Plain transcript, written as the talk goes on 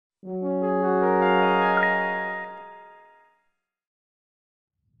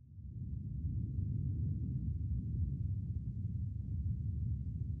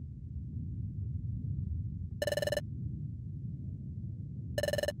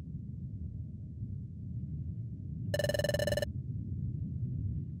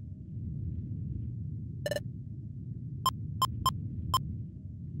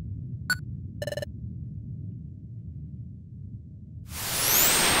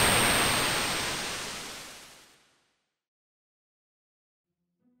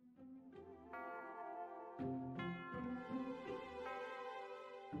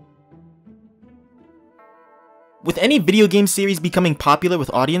With any video game series becoming popular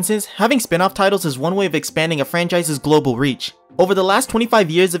with audiences, having spin-off titles is one way of expanding a franchise's global reach. Over the last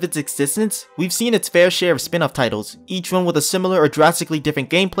 25 years of its existence, we've seen its fair share of spin-off titles, each one with a similar or drastically different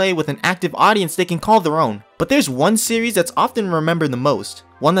gameplay with an active audience they can call their own. But there's one series that's often remembered the most,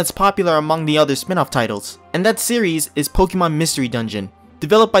 one that's popular among the other spin-off titles, and that series is Pokémon Mystery Dungeon.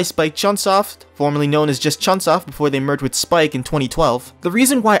 Developed by Spike Chunsoft, formerly known as just Chunsoft before they merged with Spike in 2012, the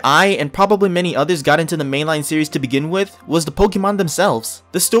reason why I and probably many others got into the mainline series to begin with was the Pokémon themselves.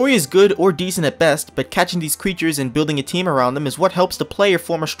 The story is good or decent at best, but catching these creatures and building a team around them is what helps the player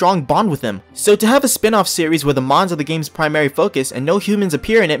form a strong bond with them. So to have a spin-off series where the Mons are the game's primary focus and no humans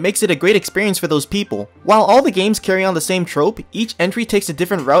appear in it makes it a great experience for those people. While all the games carry on the same trope, each entry takes a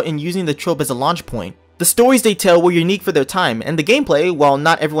different route in using the trope as a launch point. The stories they tell were unique for their time, and the gameplay, while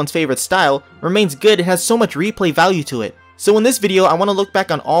not everyone's favorite style, remains good and has so much replay value to it. So in this video, I want to look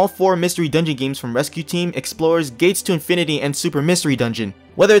back on all 4 Mystery Dungeon games from Rescue Team, Explorers, Gates to Infinity, and Super Mystery Dungeon.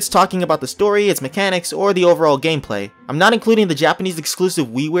 Whether it's talking about the story, its mechanics, or the overall gameplay. I'm not including the Japanese exclusive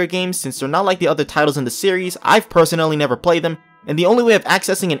WiiWare games since they're not like the other titles in the series, I've personally never played them, and the only way of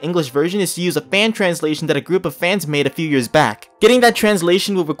accessing an English version is to use a fan translation that a group of fans made a few years back. Getting that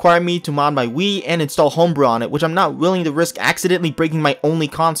translation will require me to mod my Wii and install Homebrew on it, which I'm not willing to risk accidentally breaking my only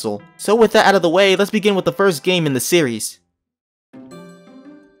console. So with that out of the way, let's begin with the first game in the series.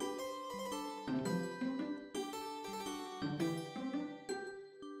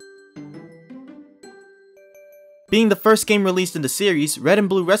 Being the first game released in the series, Red and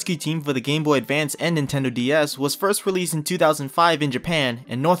Blue Rescue Team for the Game Boy Advance and Nintendo DS was first released in 2005 in Japan,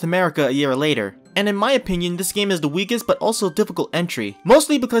 and North America a year later. And in my opinion, this game is the weakest but also difficult entry,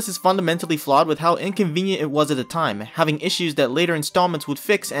 mostly because it's fundamentally flawed with how inconvenient it was at the time, having issues that later installments would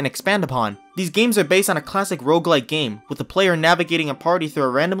fix and expand upon. These games are based on a classic roguelike game, with the player navigating a party through a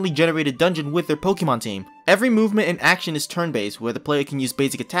randomly generated dungeon with their Pokemon team. Every movement and action is turn-based, where the player can use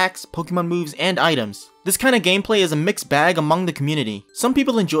basic attacks, Pokemon moves, and items. This kind of gameplay is a mixed bag among the community. Some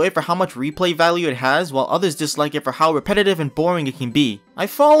people enjoy it for how much replay value it has, while others dislike it for how repetitive and boring it can be. I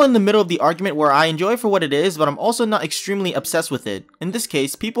fall in the middle of the argument where I enjoy it for what it is, but I'm also not extremely obsessed with it. In this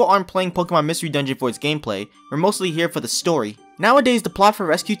case, people aren't playing Pokemon Mystery Dungeon for its gameplay, we're mostly here for the story. Nowadays, the plot for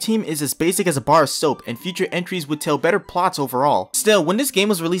Rescue Team is as basic as a bar of soap, and future entries would tell better plots overall. Still, when this game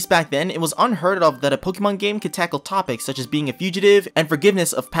was released back then, it was unheard of that a Pokemon game could tackle topics such as being a fugitive and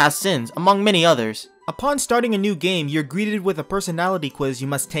forgiveness of past sins, among many others. Upon starting a new game, you're greeted with a personality quiz you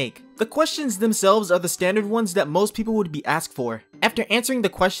must take. The questions themselves are the standard ones that most people would be asked for. After answering the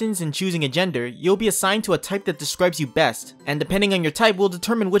questions and choosing a gender, you'll be assigned to a type that describes you best, and depending on your type will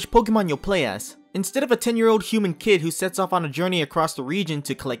determine which Pokemon you'll play as. Instead of a 10-year-old human kid who sets off on a journey across the region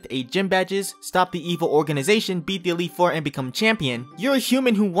to collect 8 gym badges, stop the evil organization, beat the Elite Four, and become champion, you're a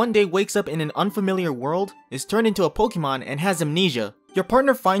human who one day wakes up in an unfamiliar world, is turned into a Pokemon, and has amnesia. Your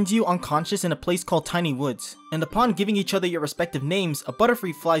partner finds you unconscious in a place called Tiny Woods, and upon giving each other your respective names, a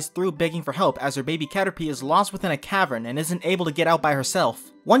Butterfree flies through begging for help as her baby Caterpie is lost within a cavern and isn't able to get out by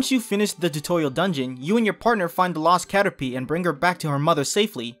herself. Once you've finished the tutorial dungeon, you and your partner find the lost Caterpie and bring her back to her mother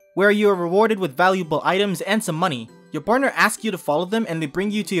safely, where you are rewarded with valuable items and some money. Your partner asks you to follow them and they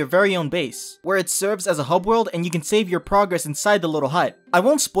bring you to your very own base, where it serves as a hub world and you can save your progress inside the little hut. I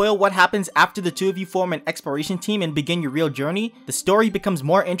won't spoil what happens after the two of you form an exploration team and begin your real journey. The story becomes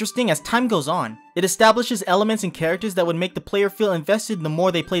more interesting as time goes on. It establishes elements and characters that would make the player feel invested the more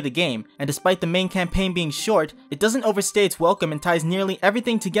they play the game, and despite the main campaign being short, it doesn't overstay its welcome and ties nearly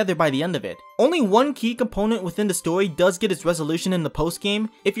everything together by the end of it. Only one key component within the story does get its resolution in the post-game.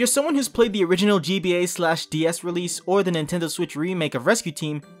 If you're someone who's played the original GBA/DS release or the Nintendo Switch remake of Rescue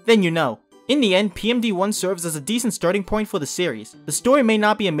Team, then you know. In the end, PMD1 serves as a decent starting point for the series. The story may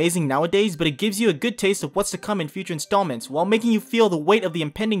not be amazing nowadays, but it gives you a good taste of what's to come in future installments while making you feel the weight of the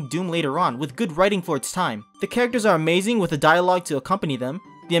impending doom later on with good writing for its time. The characters are amazing with the dialogue to accompany them,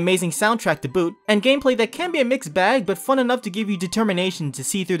 the amazing soundtrack to boot, and gameplay that can be a mixed bag but fun enough to give you determination to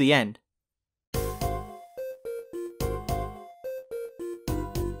see through the end.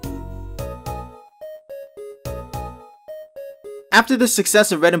 After the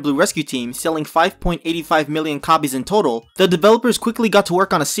success of Red and Blue Rescue Team, selling 5.85 million copies in total, the developers quickly got to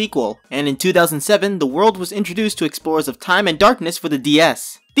work on a sequel, and in 2007, the world was introduced to Explorers of Time and Darkness for the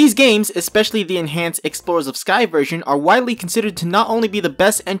DS. These games, especially the enhanced Explorers of Sky version, are widely considered to not only be the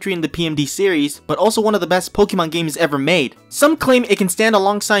best entry in the PMD series, but also one of the best Pokemon games ever made. Some claim it can stand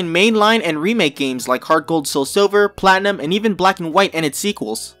alongside mainline and remake games like Heart Gold, Soul Silver, Platinum, and even Black and White and its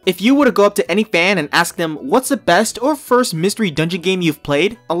sequels. If you were to go up to any fan and ask them what's the best or first mystery dungeon game you've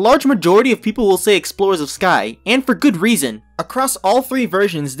played, a large majority of people will say Explorers of Sky, and for good reason. Across all three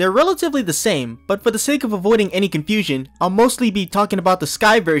versions, they're relatively the same, but for the sake of avoiding any confusion, I'll mostly be talking about the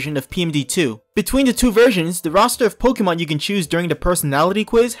Sky version of PMD2. Between the two versions, the roster of Pokemon you can choose during the personality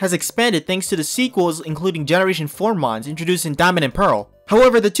quiz has expanded thanks to the sequels including Generation 4 mons introduced in Diamond and Pearl.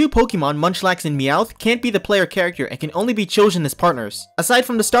 However, the two Pokemon, Munchlax and Meowth, can't be the player character and can only be chosen as partners. Aside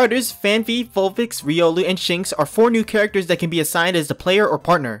from the starters, Phanpy, Vulpix, Riolu, and Shinx are 4 new characters that can be assigned as the player or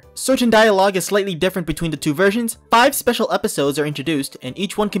partner. Certain dialogue is slightly different between the two versions, 5 special episodes are introduced, and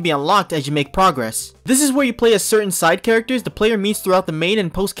each one can be unlocked as you make progress. This is where you play as certain side characters the player meets throughout the main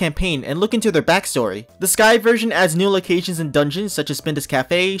and post campaign and look into their backstory. The Sky version adds new locations and dungeons such as Spindas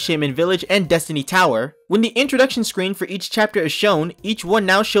Cafe, Shaman Village, and Destiny Tower. When the introduction screen for each chapter is shown, each one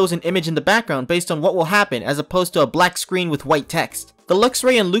now shows an image in the background based on what will happen as opposed to a black screen with white text. The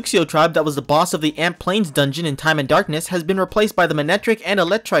Luxray and Luxio tribe that was the boss of the Amp Plains dungeon in Time and Darkness has been replaced by the Manectric and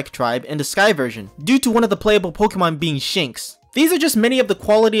Electrike tribe in the Sky version, due to one of the playable Pokemon being Shinx. These are just many of the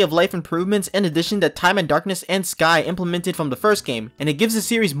quality of life improvements in addition that Time and Darkness and Sky implemented from the first game, and it gives the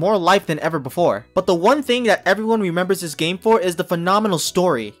series more life than ever before. But the one thing that everyone remembers this game for is the phenomenal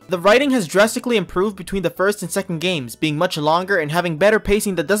story. The writing has drastically improved between the first and second games, being much longer and having better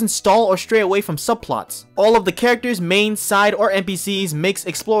pacing that doesn't stall or stray away from subplots. All of the characters, main, side, or NPCs makes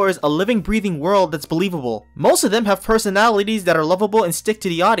Explorers a living, breathing world that's believable. Most of them have personalities that are lovable and stick to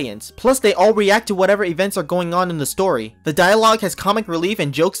the audience, plus they all react to whatever events are going on in the story. The dialogue has comic relief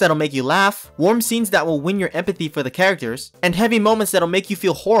and jokes that'll make you laugh, warm scenes that will win your empathy for the characters, and heavy moments that'll make you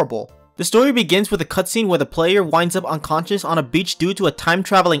feel horrible. The story begins with a cutscene where the player winds up unconscious on a beach due to a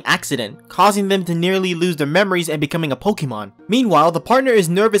time-traveling accident, causing them to nearly lose their memories and becoming a Pokemon. Meanwhile, the partner is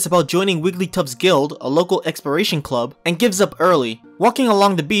nervous about joining Wigglytuff's guild, a local exploration club, and gives up early. Walking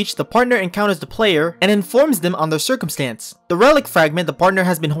along the beach, the partner encounters the player and informs them on their circumstance. The relic fragment the partner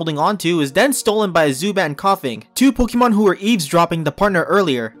has been holding onto is then stolen by a Zubat and Koffing, 2 Pokemon who were eavesdropping the partner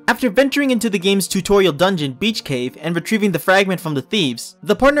earlier. After venturing into the game's tutorial dungeon, Beach Cave, and retrieving the fragment from the thieves,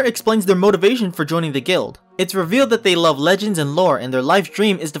 the partner explains their motivation for joining the guild. It's revealed that they love legends and lore, and their life's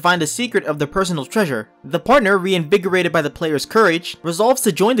dream is to find the secret of their personal treasure. The partner, reinvigorated by the player's courage, resolves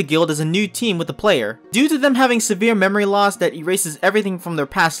to join the guild as a new team with the player. Due to them having severe memory loss that erases everything from their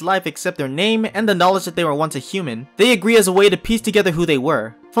past life except their name and the knowledge that they were once a human, they agree as a way to piece together who they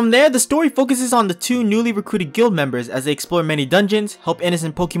were. From there, the story focuses on the 2 newly recruited guild members as they explore many dungeons, help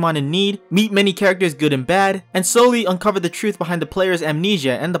innocent Pokemon in need, meet many characters good and bad, and slowly uncover the truth behind the player's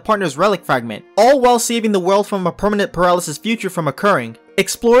amnesia and the partner's relic fragment, all while saving the world from a permanent paralysis future from occurring.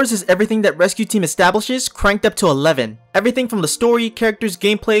 Explorers is everything that Rescue Team establishes, cranked up to 11. Everything from the story, characters,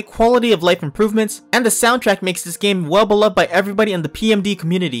 gameplay, quality of life improvements, and the soundtrack makes this game well beloved by everybody in the PMD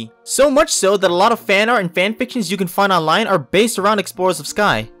community. So much so that a lot of fan art and fanfictions you can find online are based around Explorers of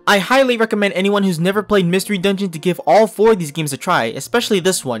Sky. I highly recommend anyone who's never played Mystery Dungeon to give all 4 of these games a try, especially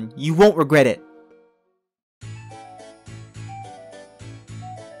this one. You won't regret it.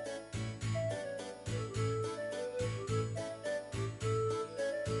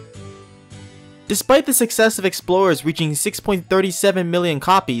 Despite the success of Explorers reaching 6.37 million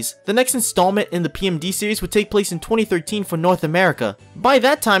copies, the next installment in the PMD series would take place in 2013 for North America. By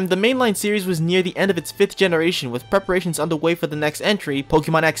that time, the mainline series was near the end of its 5th generation with preparations underway for the next entry,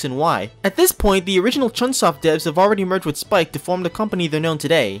 Pokemon X and Y. At this point, the original Chunsoft devs have already merged with Spike to form the company they're known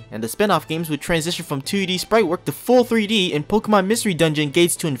today, and the spin-off games would transition from 2D sprite work to full 3D in Pokemon Mystery Dungeon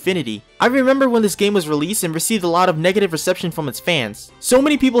Gates to Infinity. I remember when this game was released and received a lot of negative reception from its fans. So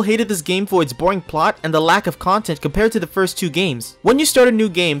many people hated this game for its boring plot and the lack of content compared to the first 2 games. When you start a new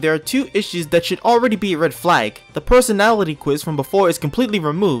game, there are 2 issues that should already be a red flag. The personality quiz from before is completely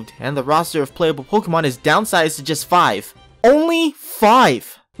removed, and the roster of playable Pokemon is downsized to just 5. Only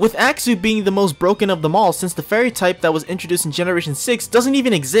 5! with Axu being the most broken of them all since the fairy type that was introduced in Generation 6 doesn't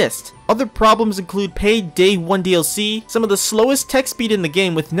even exist. Other problems include paid Day 1 DLC, some of the slowest text speed in the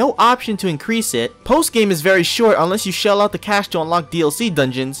game with no option to increase it, post-game is very short unless you shell out the cash to unlock DLC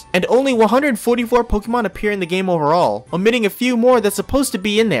dungeons, and only 144 Pokemon appear in the game overall, omitting a few more that's supposed to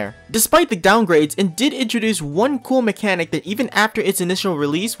be in there. Despite the downgrades, it did introduce one cool mechanic that even after its initial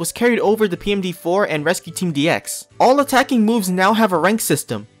release was carried over to PMD4 and Rescue Team DX. All attacking moves now have a rank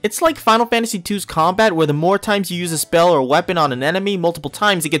system. It's like Final Fantasy II's combat where the more times you use a spell or weapon on an enemy multiple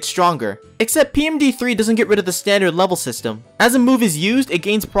times it gets stronger. Except PMD3 doesn't get rid of the standard level system. As a move is used, it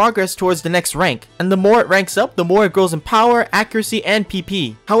gains progress towards the next rank, and the more it ranks up, the more it grows in power, accuracy, and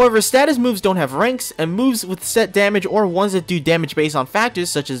PP. However, status moves don't have ranks, and moves with set damage or ones that do damage based on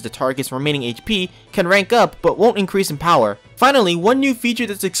factors such as the target's remaining HP can rank up but won't increase in power. Finally, one new feature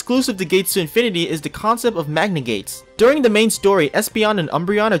that's exclusive to Gates to Infinity is the concept of Magna Gates. During the main story, Espeon and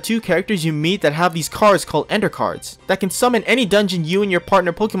Umbreon are two characters you meet that have these cards called Ender cards that can summon any dungeon you and your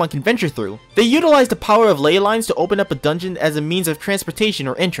partner Pokemon can venture through. They utilize the power of ley lines to open up a dungeon as a means of transportation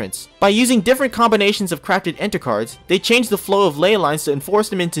or entrance. By using different combinations of crafted Enter cards, they change the flow of ley lines to enforce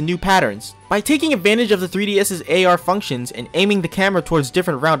them into new patterns. By taking advantage of the 3DS's AR functions and aiming the camera towards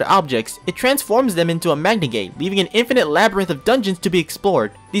different round objects, it transforms them into a Magna Gate, leaving an infinite labyrinth of dungeons to be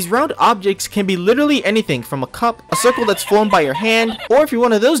explored. These round objects can be literally anything from a cup, a circle that's formed by your hand, or if you're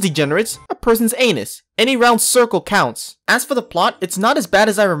one of those degenerates, a person's anus. Any round circle counts. As for the plot, it's not as bad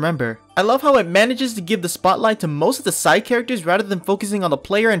as I remember. I love how it manages to give the spotlight to most of the side characters rather than focusing on the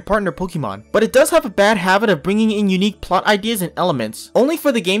player and partner Pokemon. But it does have a bad habit of bringing in unique plot ideas and elements, only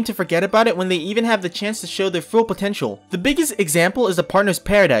for the game to forget about it when they even have the chance to show their full potential. The biggest example is the partner's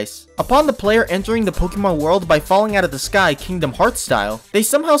paradise. Upon the player entering the Pokemon world by falling out of the sky Kingdom Hearts style, they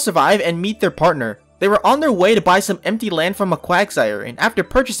somehow survive and meet their partner. They were on their way to buy some empty land from a Quagsire, and after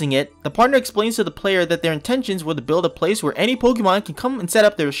purchasing it, the partner explains to the player that their intentions were to build a place where any Pokemon can come and set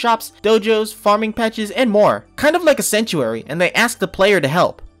up their shops, dojos, farming patches, and more. Kind of like a sanctuary, and they ask the player to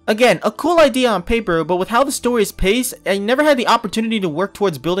help. Again, a cool idea on paper, but with how the story is paced, I never had the opportunity to work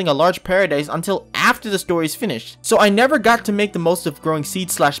towards building a large paradise until after the story is finished. So I never got to make the most of growing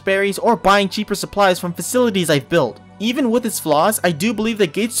seeds/berries or buying cheaper supplies from facilities I've built. Even with its flaws, I do believe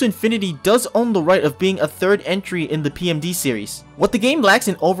that Gates to Infinity does own the right of being a third entry in the PMD series. What the game lacks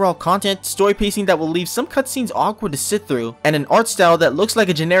in overall content, story pacing that will leave some cutscenes awkward to sit through, and an art style that looks like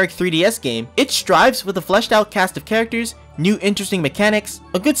a generic 3DS game, it strives with a fleshed out cast of characters, new interesting mechanics,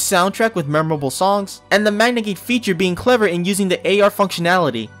 a good soundtrack with memorable songs, and the Magna Gate feature being clever in using the AR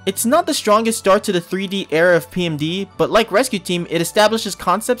functionality. It's not the strongest start to the 3D era of PMD, but like Rescue Team, it establishes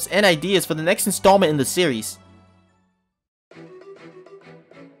concepts and ideas for the next installment in the series.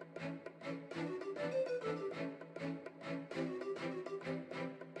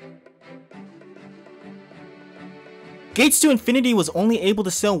 Gates to Infinity was only able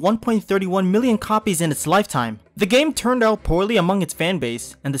to sell 1.31 million copies in its lifetime. The game turned out poorly among its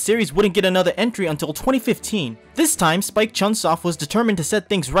fanbase, and the series wouldn't get another entry until 2015. This time, Spike Chunsoft was determined to set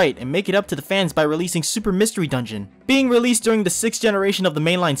things right and make it up to the fans by releasing Super Mystery Dungeon. Being released during the 6th generation of the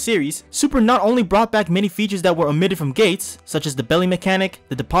mainline series, Super not only brought back many features that were omitted from Gates, such as the belly mechanic,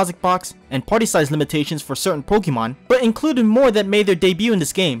 the deposit box, and party size limitations for certain Pokemon, but included more that made their debut in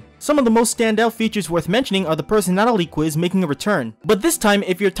this game. Some of the most standout features worth mentioning are the personality quiz making a return. But this time,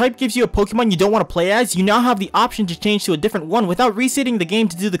 if your type gives you a Pokemon you don't want to play as, you now have the option to change to a different one without resetting the game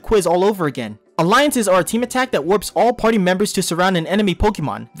to do the quiz all over again. Alliances are a team attack that warps all party members to surround an enemy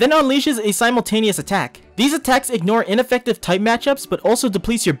Pokemon, then unleashes a simultaneous attack. These attacks ignore ineffective type matchups but also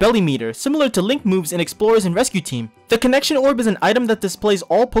depletes your belly meter, similar to Link moves in Explorers and Rescue Team. The Connection Orb is an item that displays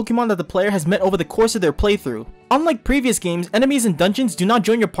all Pokemon that the player has met over the course of their playthrough. Unlike previous games, enemies in dungeons do not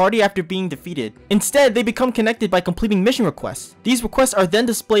join your party after being defeated. Instead, they become connected by completing mission requests. These requests are then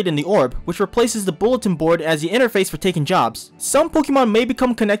displayed in the orb, which replaces the bulletin board as the interface for taking jobs. Some Pokemon may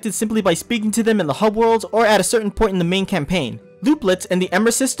become connected simply by speaking to them in the hub worlds or at a certain point in the main campaign. Looplets and the Ember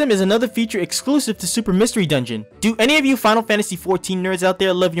system is another feature exclusive to Super Mystery Dungeon. Do any of you Final Fantasy XIV nerds out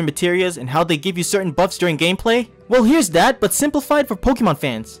there love your materials and how they give you certain buffs during gameplay? Well, here's that, but simplified for Pokemon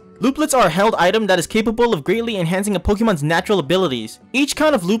fans. Looplets are a held item that is capable of greatly enhancing a Pokemon's natural abilities. Each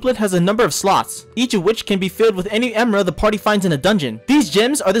kind of looplet has a number of slots, each of which can be filled with any emerald the party finds in a dungeon. These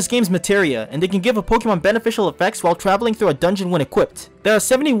gems are this game's materia, and they can give a Pokemon beneficial effects while traveling through a dungeon when equipped. There are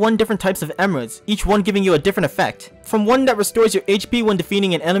 71 different types of emeralds, each one giving you a different effect. From one that restores your HP when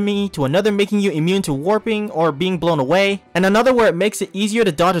defeating an enemy, to another making you immune to warping or being blown away, and another where it makes it easier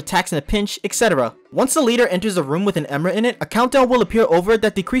to dodge attacks in a pinch, etc. Once the leader enters a room with an emerald in it, a countdown will appear over it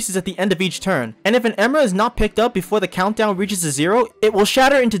that decreases at the end of each turn. And if an emerald is not picked up before the countdown reaches a 0, it will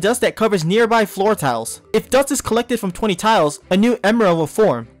shatter into dust that covers nearby floor tiles. If dust is collected from 20 tiles, a new emerald will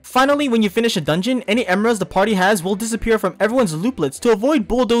form. Finally, when you finish a dungeon, any emeralds the party has will disappear from everyone's looplets to avoid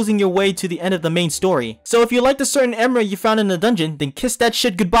bulldozing your way to the end of the main story. So if you liked a certain emerald you found in the dungeon, then kiss that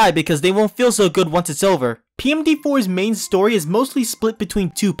shit goodbye because they won't feel so good once it's over. PMD4's main story is mostly split between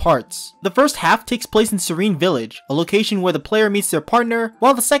two parts. The first half takes place in Serene Village, a location where the player meets their partner,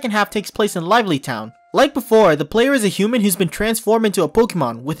 while the second half takes place in Lively Town. Like before, the player is a human who's been transformed into a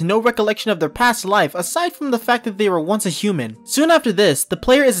Pokemon with no recollection of their past life aside from the fact that they were once a human. Soon after this, the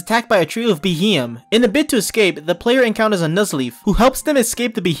player is attacked by a trio of Behem. In a bid to escape, the player encounters a Nuzleaf, who helps them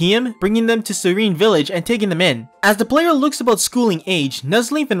escape the Behem, bringing them to Serene Village and taking them in. As the player looks about schooling age,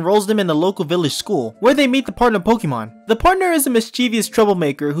 Nuzleaf enrolls them in the local village school, where they meet the partner Pokemon. The partner is a mischievous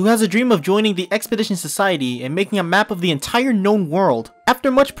troublemaker who has a dream of joining the Expedition Society and making a map of the entire known world. After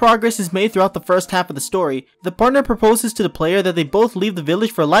much progress is made throughout the first half of the story, the partner proposes to the player that they both leave the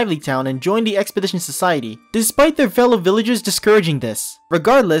village for Lively Town and join the Expedition Society, despite their fellow villagers discouraging this.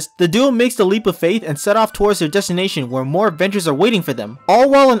 Regardless, the duo makes the leap of faith and set off towards their destination where more adventures are waiting for them, all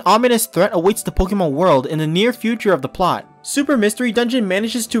while an ominous threat awaits the Pokemon world in the near future of the plot. Super Mystery Dungeon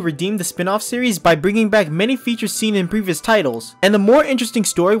manages to redeem the spin-off series by bringing back many features seen in previous titles, and a more interesting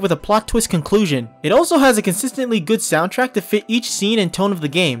story with a plot twist conclusion. It also has a consistently good soundtrack to fit each scene and tone of the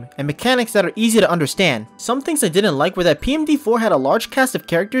game, and mechanics that are easy to understand. Some things I didn't like were that PMD4 had a large cast of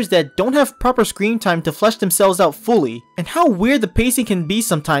characters that don't have proper screen time to flesh themselves out fully, and how weird the pacing can be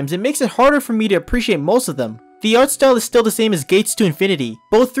sometimes. It makes it harder for me to appreciate most of them. The art style is still the same as Gates to Infinity.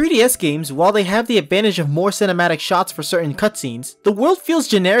 Both 3DS games, while they have the advantage of more cinematic shots for certain cutscenes, the world feels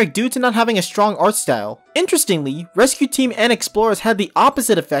generic due to not having a strong art style. Interestingly, Rescue Team and Explorers had the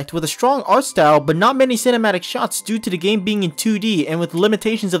opposite effect with a strong art style but not many cinematic shots due to the game being in 2D and with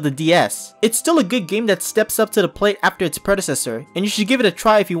limitations of the DS. It's still a good game that steps up to the plate after its predecessor, and you should give it a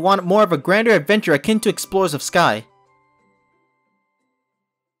try if you want more of a grander adventure akin to Explorers of Sky.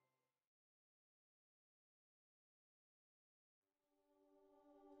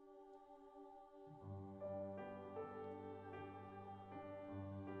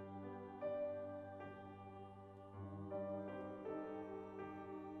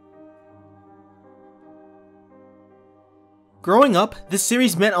 Growing up, this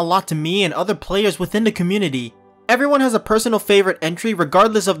series meant a lot to me and other players within the community. Everyone has a personal favorite entry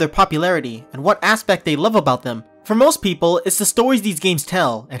regardless of their popularity and what aspect they love about them. For most people, it's the stories these games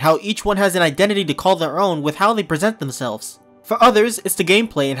tell and how each one has an identity to call their own with how they present themselves. For others, it's the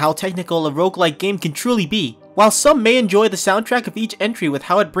gameplay and how technical a roguelike game can truly be. While some may enjoy the soundtrack of each entry with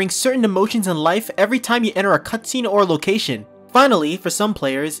how it brings certain emotions in life every time you enter a cutscene or location. Finally, for some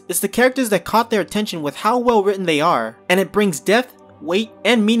players, it's the characters that caught their attention with how well written they are, and it brings depth, weight,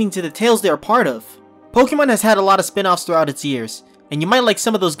 and meaning to the tales they are part of. Pokemon has had a lot of spin-offs throughout its years, and you might like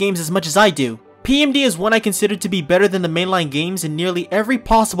some of those games as much as I do. PMD is one I consider to be better than the mainline games in nearly every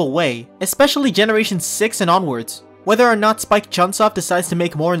possible way, especially Generation 6 and onwards. Whether or not Spike Chunsoft decides to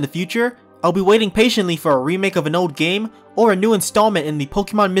make more in the future, I'll be waiting patiently for a remake of an old game or a new installment in the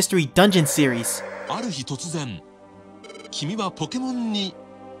Pokemon Mystery Dungeon series. ある日突然君はポケモンに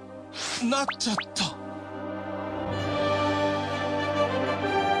なっちゃった。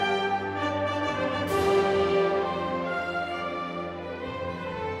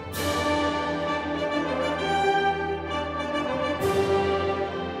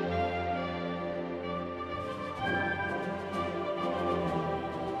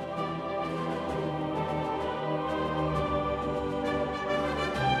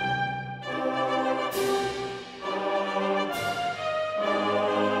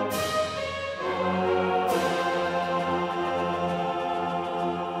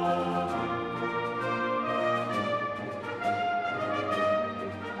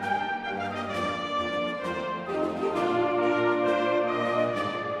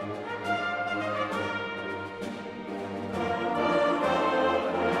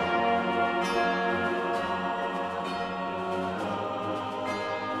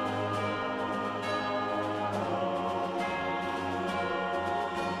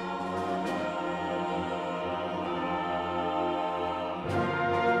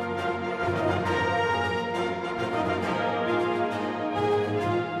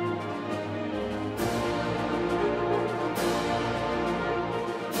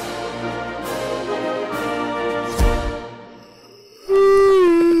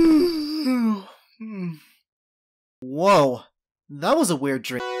Whoa, that was a weird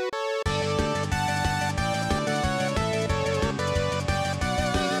dream.